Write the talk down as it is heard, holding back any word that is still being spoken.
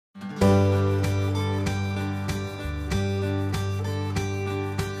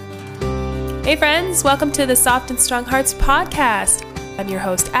Hey friends, welcome to the Soft and Strong Hearts podcast. I'm your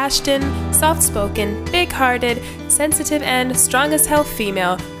host Ashton, soft-spoken, big-hearted, sensitive, and strong as hell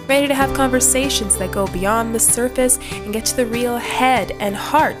female, ready to have conversations that go beyond the surface and get to the real head and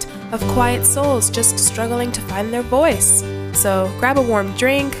heart of quiet souls just struggling to find their voice. So grab a warm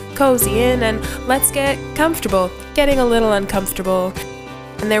drink, cozy in, and let's get comfortable, getting a little uncomfortable.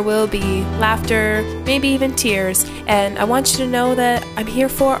 And there will be laughter, maybe even tears, and I want you to know that I'm here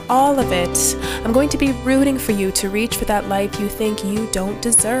for all of it. I'm going to be rooting for you to reach for that life you think you don't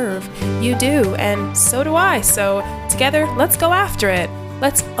deserve. You do, and so do I, so together, let's go after it.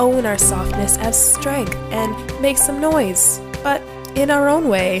 Let's own our softness as strength and make some noise, but in our own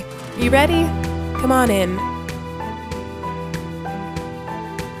way. You ready? Come on in.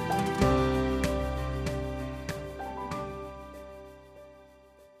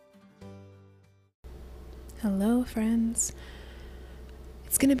 Hello, friends.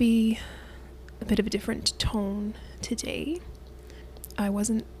 It's going to be a bit of a different tone today. I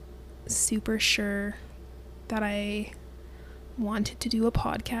wasn't super sure that I wanted to do a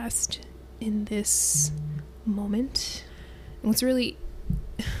podcast in this moment. And what's really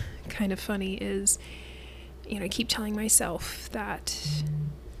kind of funny is, I keep telling myself that,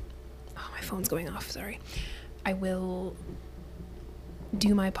 my phone's going off, sorry. I will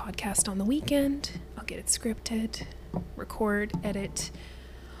do my podcast on the weekend. I'll get it scripted, record, edit,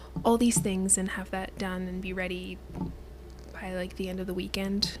 all these things, and have that done and be ready by the end of the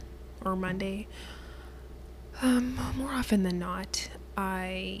weekend or Monday. More often than not,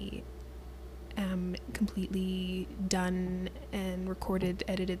 I am completely done and recorded,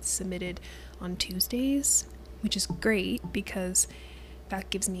 edited, submitted on Tuesdays, which is great because that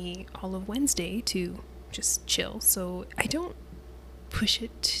gives me all of Wednesday to just chill. So I don't push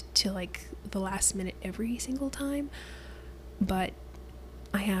it to the last minute every single time, but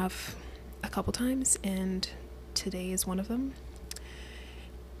I have a couple times, and today is one of them.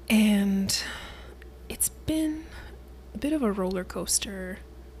 And it's been a bit of a roller coaster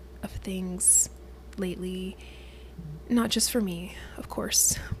of things lately, not just for me, of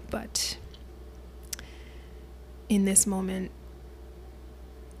course, but in this moment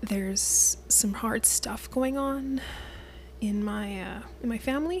there's some hard stuff going on in my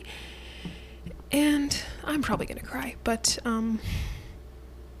family, and I'm probably gonna cry, but I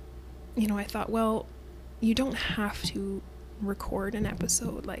thought, well, you don't have to record an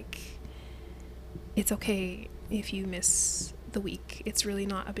episode. It's okay if you miss the week. It's really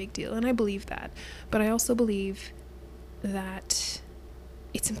not a big deal, and I believe that. But I also believe that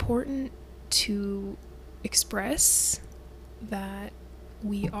it's important to express that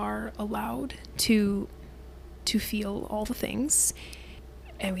we are allowed to feel all the things,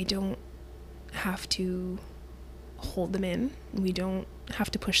 and we don't have to hold them in. We don't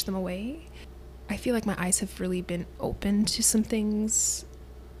have to push them away. I feel like my eyes have really been open to some things,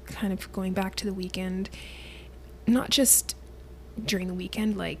 kind of going back to the weekend, not just during the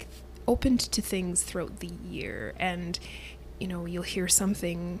weekend, opened to things throughout the year. And you'll hear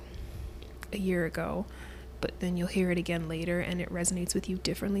something a year ago, but then you'll hear it again later, and it resonates with you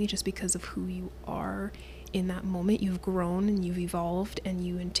differently just because of who you are in that moment. You've grown and you've evolved, and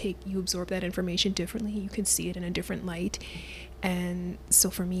you absorb that information differently. You can see it in a different light. And so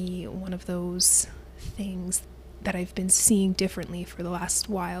for me, one of those things that I've been seeing differently for the last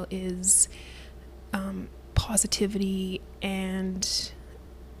while is positivity, and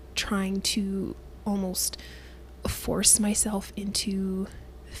trying to almost force myself into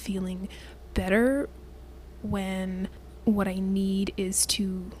feeling better when what I need is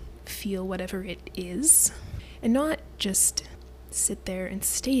to feel whatever it is, and not just sit there and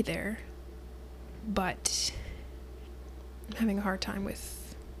stay there. But I'm having a hard time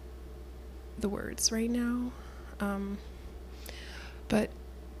with the words right now. But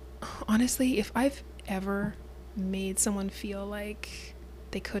honestly, if I've ever made someone feel like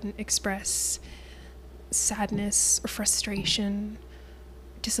they couldn't express sadness or frustration,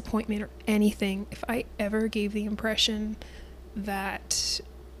 disappointment, or anything, if I ever gave the impression that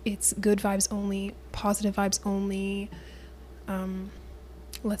it's good vibes only, positive vibes only,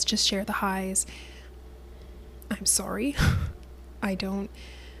 let's just share the highs, I'm sorry. I don't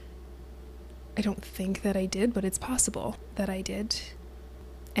think that I did, but it's possible that I did.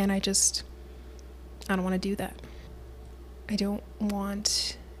 And I don't want to do that. I don't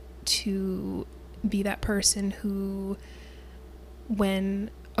want to be that person who,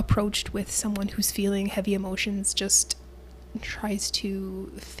 when approached with someone who's feeling heavy emotions, just tries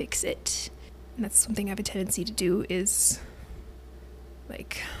to fix it. And that's something I have a tendency to do, is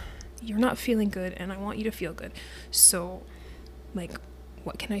you're not feeling good and I want you to feel good. So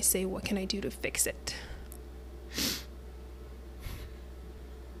what can I say? What can I do to fix it?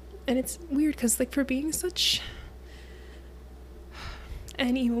 And it's weird because, like, for being such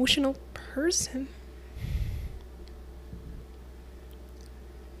an emotional person,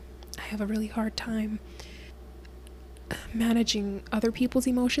 I have a really hard time managing other people's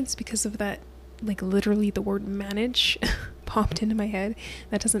emotions because of that. Like, literally the word manage popped into my head.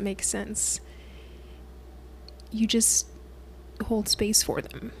 That doesn't make sense. You just hold space for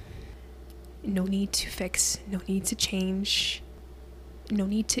them. No need to fix, no need to change, no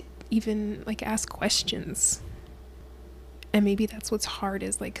need to even, like, ask questions. And maybe that's what's hard,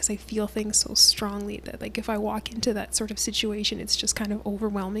 is like, because I feel things so strongly that, like, if I walk into that sort of situation, it's just kind of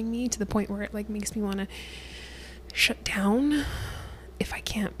overwhelming me to the point where it, like, makes me want to shut down if I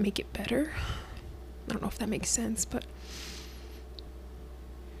can't make it better. I don't know if that makes sense, but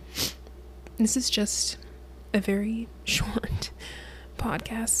this is just a very short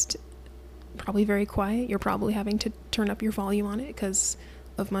podcast, probably very quiet. You're probably having to turn up your volume on it because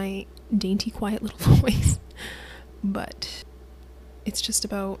of my dainty, quiet little voice. But it's just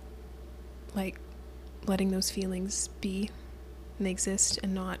about, like, letting those feelings be and they exist,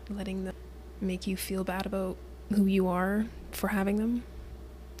 and not letting them make you feel bad about who you are for having them.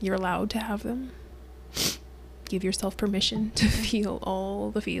 You're allowed to have them. Give yourself permission to feel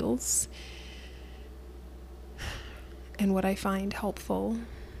all the feels. And what I find helpful,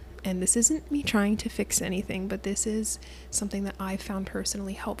 and this isn't me trying to fix anything, but this is something that I found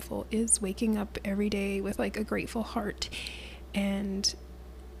personally helpful, is waking up every day with, like, a grateful heart and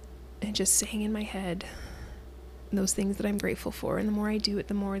just saying in my head those things that I'm grateful for. And the more I do it,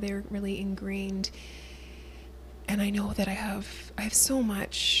 the more they're really ingrained. And I know that I have so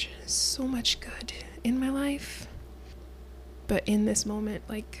much good in my life. But in this moment,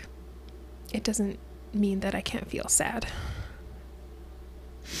 like, it doesn't mean that I can't feel sad.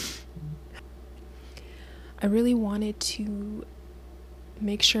 I really wanted to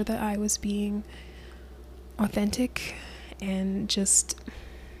make sure that I was being authentic and just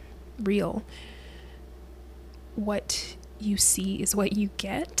real. What you see is what you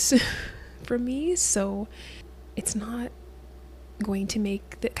get from me, so it's not going to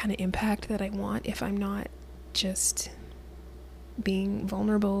make the kind of impact that I want if I'm not just being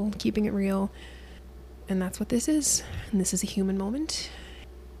vulnerable, keeping it real. And that's what this is. And this is a human moment.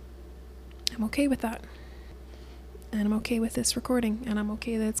 I'm okay with that. And I'm okay with this recording. And I'm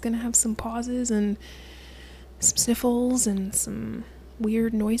okay that it's going to have some pauses and some sniffles and some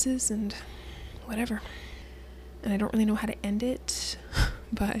weird noises and whatever. And I don't really know how to end it,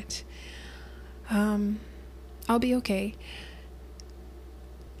 but I'll be okay.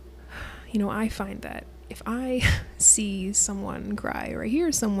 You know, I find that if I see someone cry or I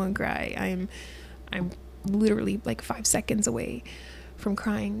hear someone cry, I'm literally like 5 seconds away from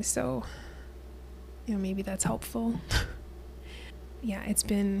crying. So, you know, maybe that's helpful. Yeah, it's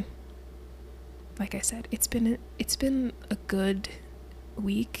been, like I said, it's been a good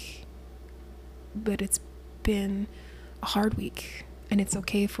week, but it's been a hard week, and it's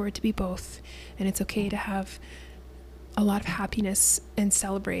okay for it to be both. And it's okay to have a lot of happiness and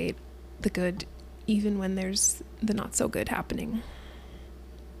celebrate the good, even when there's the not so good happening.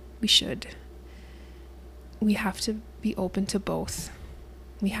 We should. We have to be open to both.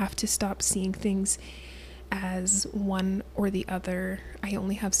 We have to stop seeing things as one or the other. I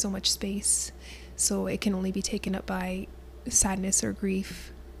only have so much space, so it can only be taken up by sadness or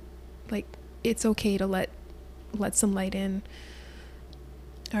grief. Like, it's okay to let some light in.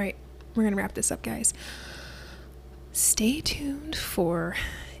 All right, we're gonna wrap this up, guys. Stay tuned for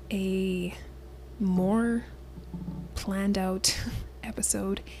a more planned out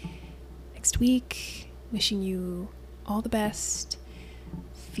episode next week. Wishing you all the best.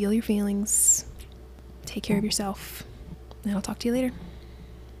 Feel your feelings. Take care of yourself. And I'll talk to you later.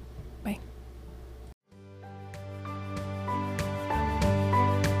 Bye.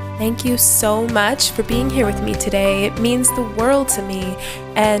 Thank you so much for being here with me today. It means the world to me.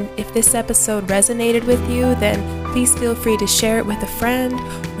 And if this episode resonated with you, then please feel free to share it with a friend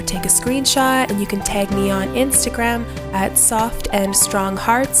or take a screenshot, and you can tag me on Instagram at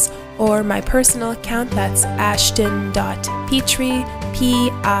softandstronghearts, or my personal account, that's ashton.pitre,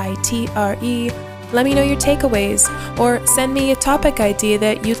 Pitre. Let me know your takeaways, or send me a topic idea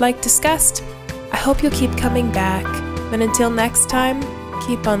that you'd like discussed. I hope you'll keep coming back. And until next time,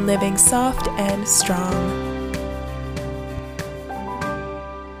 keep on living soft and strong.